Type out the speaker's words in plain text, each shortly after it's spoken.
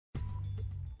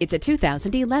It's a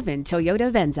 2011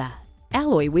 Toyota Venza.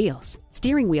 Alloy wheels,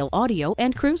 steering wheel audio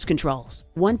and cruise controls,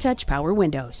 one-touch power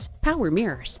windows, power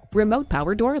mirrors, remote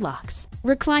power door locks,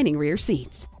 reclining rear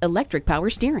seats, electric power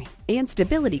steering, and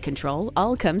stability control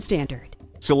all come standard.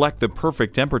 Select the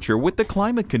perfect temperature with the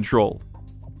climate control.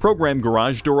 Program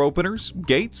garage door openers,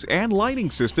 gates, and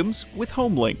lighting systems with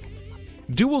HomeLink.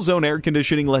 Dual zone air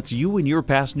conditioning lets you and your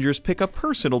passengers pick a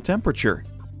personal temperature.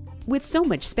 With so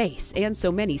much space and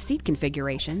so many seat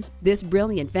configurations, this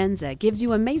brilliant Venza gives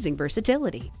you amazing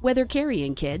versatility, whether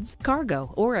carrying kids,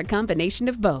 cargo, or a combination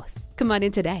of both. Come on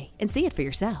in today and see it for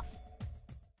yourself.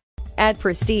 At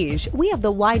Prestige, we have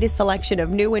the widest selection of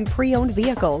new and pre-owned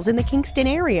vehicles in the Kingston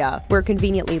area. We're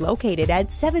conveniently located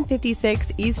at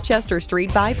 756 East Chester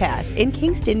Street Bypass in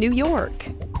Kingston, New York.